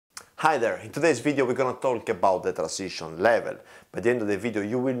Hi there, in today's video we're going to talk about the transition level. By the end of the video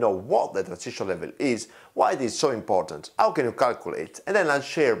you will know what the transition level is, why it is so important, how can you calculate, and then I'll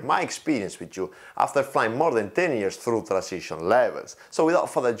share my experience with you after flying more than 10 years through transition levels. So without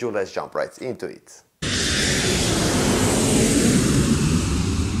further ado, let's jump right into it.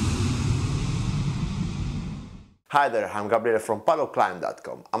 Hi there, I'm Gabriele from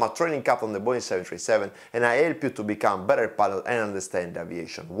PILOTCLIMB.com. I'm a training captain on the Boeing 737 and I help you to become a better pilot and understand the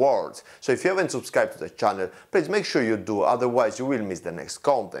aviation world. So if you haven't subscribed to the channel, please make sure you do, otherwise you will miss the next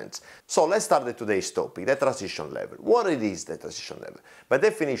content. So let's start with today's topic, the transition level. What it is, the transition level? By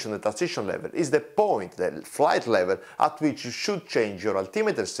definition, the transition level is the point, the flight level at which you should change your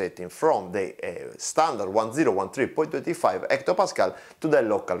altimeter setting from the standard 1013.25 hectopascal to the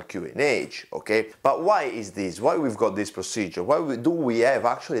local QNH, okay? But why is this? Why we've got this procedure? Why do we have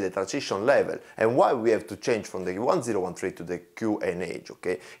actually the transition level? And why we have to change from the 1013 to the QNH,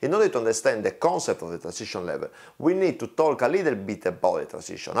 okay? In order to understand the concept of the transition level, we need to talk a little bit about the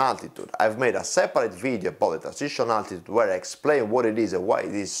transition altitude. I've made a separate video about the transition altitude where I explain what it is and why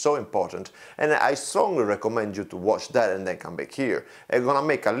it is so important, and I strongly recommend you to watch that and then come back here. I'm gonna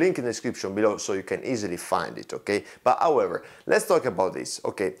make a link in the description below so you can easily find it, okay? But however, let's talk about this,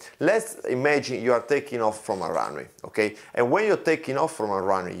 okay? Let's imagine you are taking off from a runway, okay? And when you're taking off from a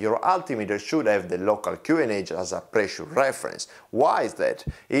runway, your altimeter should have the local QNH as a pressure reference. Why is that?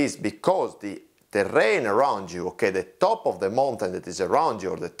 It's because the terrain around you, okay, the top of the mountain that is around you,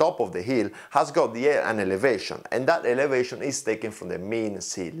 or the top of the hill, has got an elevation, and that elevation is taken from the mean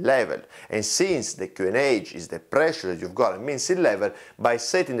sea level. And since the QNH is the pressure that you've got at mean sea level, by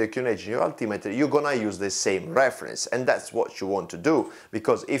setting the QNH in your altimeter, you're gonna use the same reference, and that's what you want to do,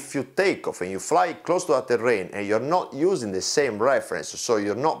 because if you take off and you fly close to a terrain and you're not using the same reference, so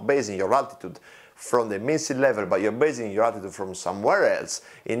you're not basing your altitude from the mean sea level, but you're basing your altitude from somewhere else,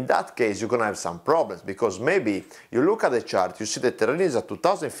 in that case you're gonna have some problems, because maybe you look at the chart, you see the terrain is at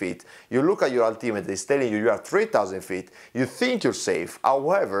 2,000 feet, you look at your altimeter, it's telling you you are 3,000 feet, you think you're safe,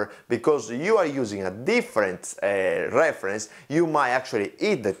 however, because you are using a different reference, you might actually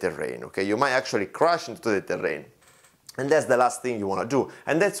hit the terrain, okay, you might actually crash into the terrain. And that's the last thing you want to do,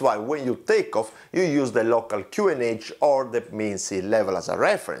 and that's why when you take off you use the local QNH or the mean sea level as a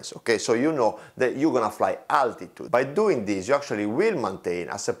reference, okay, so you know that you're gonna fly altitude. By doing this you actually will maintain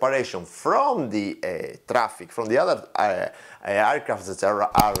a separation from the traffic, from the other aircraft that are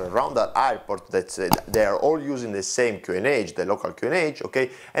around that airport, that they are all using the same QNH, the local QNH,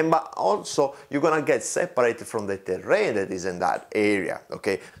 okay, and but also you're gonna get separated from the terrain that is in that area,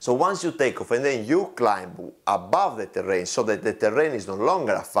 okay. So once you take off and then you climb above the terrain, so that the terrain is no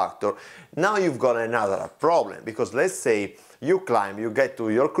longer a factor, now you've got another problem, because let's say you climb, you get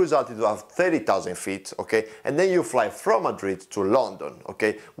to your cruise altitude of 30,000 feet, okay, and then you fly from Madrid to London,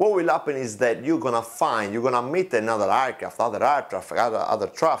 okay. What will happen is that you're gonna meet another aircraft, other air traffic, other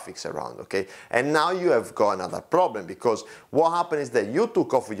traffics around, okay, and now you have got another problem, because what happened is that you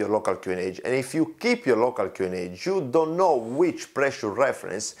took off with your local QNH, and if you keep your local QNH, you don't know which pressure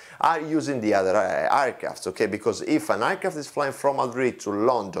reference are using the other aircrafts, okay, because if an aircraft is flying from Madrid to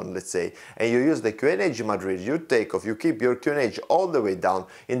London, let's say, and you use the QNH in Madrid, you take off, you keep your QNH all the way down,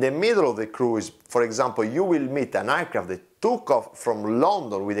 in the middle of the cruise, for example, you will meet an aircraft that took off from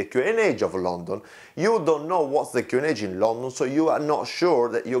London with the QNH of London. You don't know what's the QNH in London, so you are not sure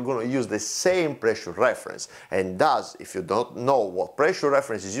that you're going to use the same pressure reference, and thus, if you don't know what pressure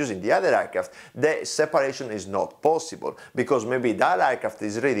reference is using the other aircraft, the separation is not possible, because maybe that aircraft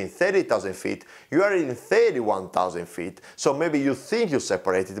is reading 30,000 feet, you are reading 31,000 feet, so maybe you think you're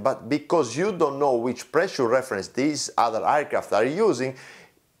separated, but because you don't know which pressure reference these other aircraft are using,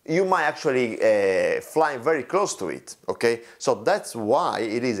 you might actually fly very close to it, okay? So that's why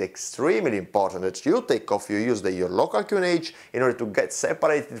it is extremely important that you take off, you use your local QNH in order to get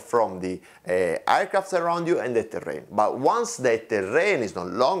separated from the aircraft around you and the terrain. But once the terrain is no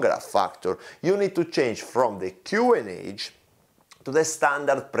longer a factor, you need to change from the QNH to the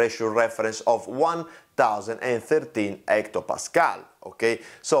standard pressure reference of 1013 hectopascal, okay?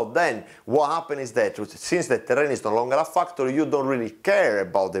 So then what happens is that since the terrain is no longer a factor, you don't really care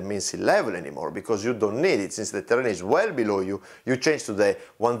about the mean sea level anymore, because you don't need it. Since the terrain is well below you, you change to the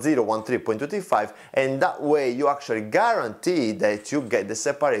 1013.25, and that way you actually guarantee that you get the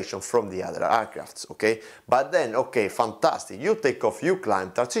separation from the other aircrafts, okay? But then, okay, fantastic, you take off, you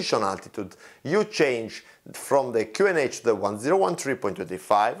climb, transition altitude, you change from the QNH to the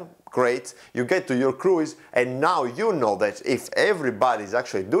 1013.25, Great, you get to your cruise, and now you know that if everybody is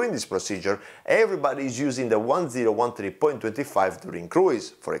actually doing this procedure, everybody is using the 1013.25 during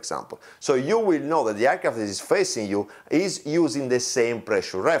cruise, for example. So you will know that the aircraft that is facing you is using the same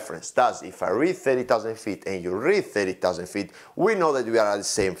pressure reference. Thus, if I read 30,000 feet and you read 30,000 feet, we know that we are at the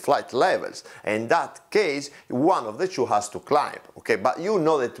same flight levels. In that case, one of the two has to climb, okay? But you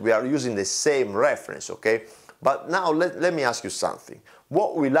know that we are using the same reference, okay? But now let me ask you something.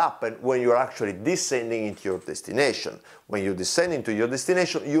 What will happen when you are actually descending into your destination? When you descend into your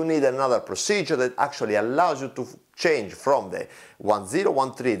destination, you need another procedure that actually allows you to change from the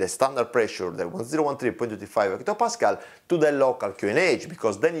 1013, the standard pressure, the 1013.25 hectopascal, to the local QNH,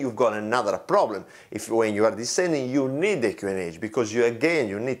 because then you've got another problem. If when you are descending, you need the QNH, because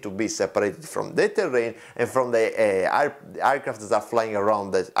you need to be separated from the terrain and from the aircraft that are flying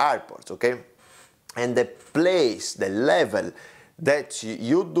around the airports, okay? And the place, the level that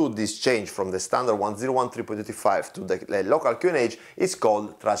you do this change from the standard 1013.25 to the local QNH is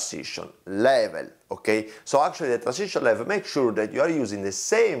called transition level, okay? So actually the transition level, make sure that you are using the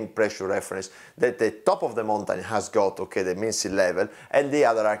same pressure reference that the top of the mountain has got, okay, the mean sea level, and the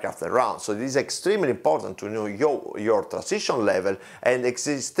other aircraft around. So it is extremely important to know your transition level, and it's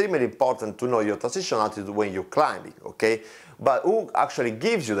extremely important to know your transition altitude when you're climbing, okay? But who actually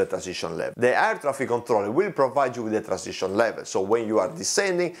gives you the transition level? The air traffic controller will provide you with the transition level. So when you are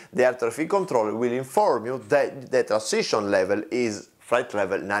descending, the air traffic controller will inform you that the transition level is flight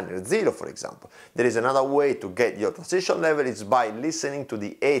level 980, for example. There is another way to get your transition level, is by listening to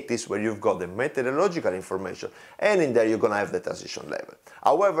the ATIS, where you've got the meteorological information, and in there you're gonna have the transition level.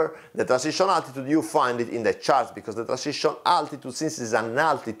 However, the transition altitude, you find it in the charts, because the transition altitude, since it's an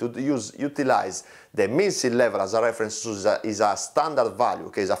altitude, utilize the mean sea level as a reference, so is a standard value,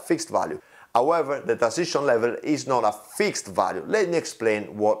 okay, it's a fixed value. However, the transition level is not a fixed value. Let me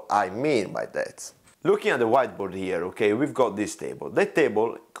explain what I mean by that. Looking at the whiteboard here, okay, we've got this table. That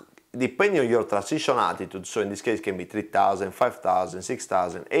table, depending on your transition altitude, so in this case it can be 3,000, 5,000,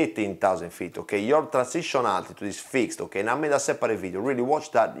 6,000, 18,000 feet, okay, your transition altitude is fixed, okay, and I made a separate video, really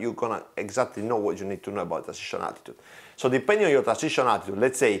watch that, you're gonna exactly know what you need to know about transition altitude. So depending on your transition altitude,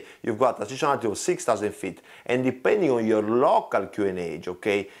 let's say you've got a transition altitude of 6,000 feet, and depending on your local QNH,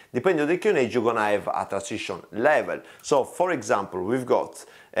 okay, depending on the QNH, you're gonna have a transition level. So for example, we've got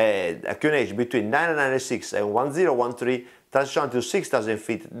a QNH between 996 and 1013, transition to 6,000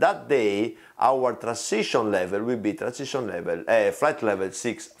 feet. That day, our transition level will be transition level, flight level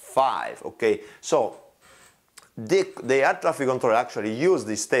 6.5, okay? So the air traffic controller actually use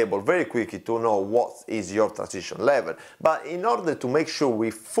this table very quickly to know what is your transition level. But in order to make sure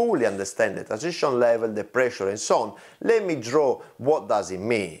we fully understand the transition level, the pressure and so on, let me draw what does it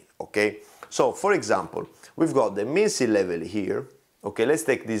mean, okay? So for example, we've got the mean sea level here. Okay, let's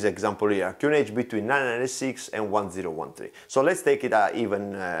take this example here, QNH between 996 and 1013. So let's take it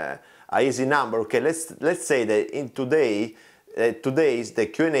even a easy number. Okay, let's say that in today's the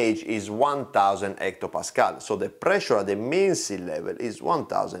QNH is 1000 hectopascal. So the pressure at the mean sea level is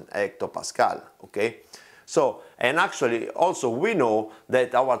 1000 hectopascal. Okay, so and actually also we know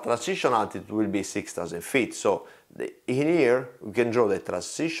that our transition altitude will be 6,000 feet. So in here we can draw the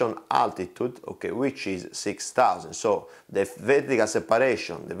transition altitude, okay, which is 6,000. So the vertical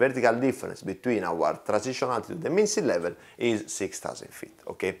separation, the vertical difference between our transition altitude and the mean sea level is 6,000 feet,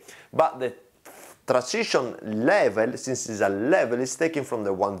 okay. But the transition level, since it's a level, is taken from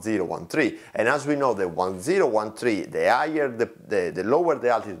the 1013, and as we know, the 1013, the higher the lower the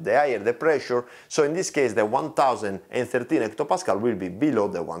altitude, the higher the pressure. So in this case, the 1013 hectopascal will be below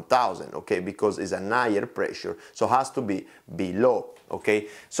the 1000, okay, because it's a higher pressure, so has to be below, okay.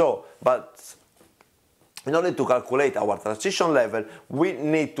 So, but in order to calculate our transition level, we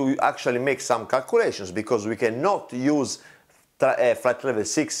need to actually make some calculations, because we cannot use flight level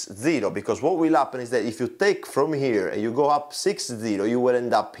 60, because what will happen is that if you take from here and you go up 60, you will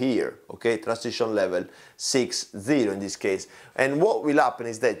end up here, okay, transition level 60 in this case. And what will happen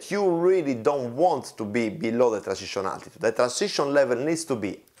is that you really don't want to be below the transition altitude. The transition level needs to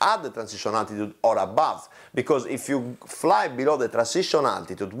be at the transition altitude or above, because if you fly below the transition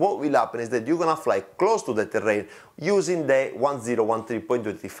altitude, what will happen is that you're gonna fly close to the terrain using the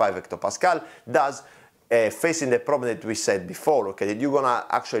 1013.25 hectopascal, thus facing the problem that we said before, okay, that you're gonna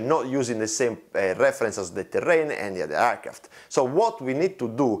actually not using the same reference as the terrain and the other aircraft. So what we need to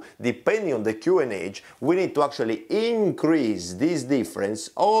do, depending on the QNH, we need to actually increase this difference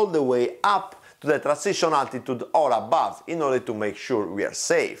all the way up to the transition altitude or above, in order to make sure we are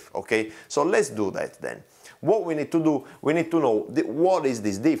safe, okay? So let's do that then. what we need to do, we need to know what is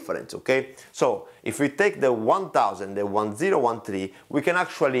this difference, okay? So if we take the 1000, the 1013, we can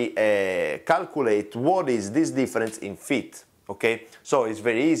actually calculate what is this difference in feet. Okay, so it's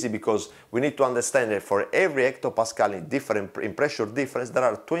very easy because we need to understand that for every hectopascal in pressure difference, there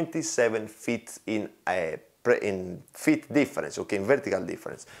are 27 feet in feet difference, okay, in vertical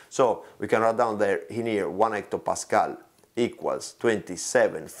difference. So we can write down there in here 1 hectopascal equals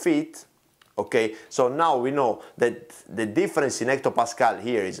 27 feet. Okay, so now we know that the difference in hectopascal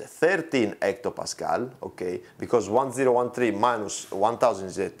here is 13 hectopascal, okay, because 1013 minus 1000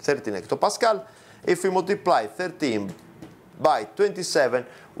 is 13 hectopascal. If we multiply 13 by 27,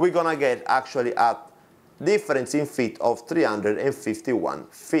 we're gonna get actually a difference in feet of 351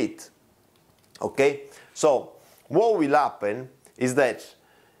 feet. Okay, so what will happen is that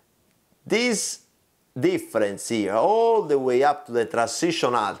this difference here all the way up to the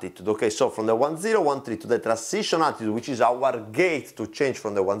transition altitude, okay, so from the 1013 to the transition altitude, which is our gate to change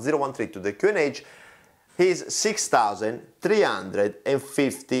from the 1013 to the QNH, is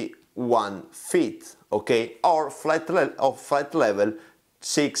 6,351 feet, okay, or flight level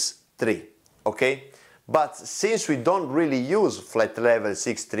 6-3, okay. But since we don't really use flight level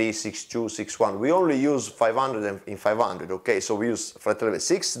 6-3, 6-2, 6-1, we only use 500 and 500, okay, so we use flight level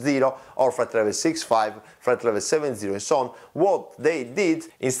 6-0 or flight level 6-5, flight level 7-0 and so on. What they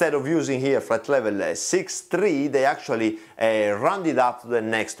did, instead of using here flight level 6-3, they actually rounded up to the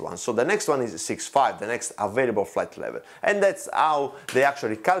next one. So the next one is 6-5, the next available flight level. And that's how they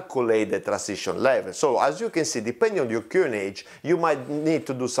actually calculate the transition level. So as you can see, depending on your QNH, you might need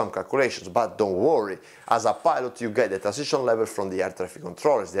to do some calculations, but don't worry. As a pilot, you get the transition level from the air traffic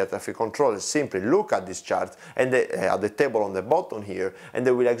controllers. The air traffic controllers simply look at this chart and at the table on the bottom here, and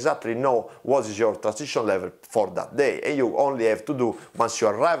they will exactly know what is your transition level for that day. And you only have to do, once you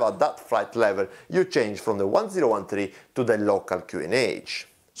arrive at that flight level, you change from the 1013 to the local QNH.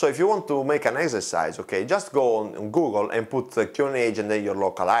 So if you want to make an exercise, okay, just go on Google and put QNH and then your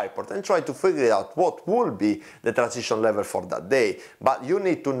local airport and try to figure out what will be the transition level for that day. But you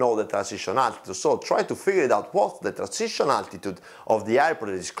need to know the transition altitude, so try to figure it out what's the transition altitude of the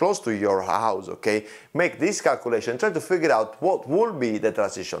airport that is close to your house, okay? Make this calculation, try to figure out what will be the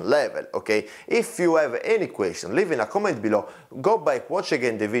transition level, okay? If you have any question, leave in a comment below, go back, watch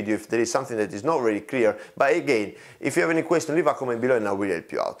again the video if there is something that is not really clear, but again, if you have any question, leave a comment below and I will help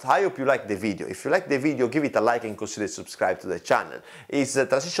you out. I hope you like the video. If you like the video, give it a like and consider subscribe to the channel.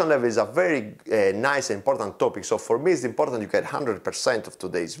 Transition level is a very nice and important topic, so for me it's important you get 100% of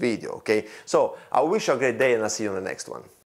today's video, okay? So I wish you a great day and I'll see you on the next one.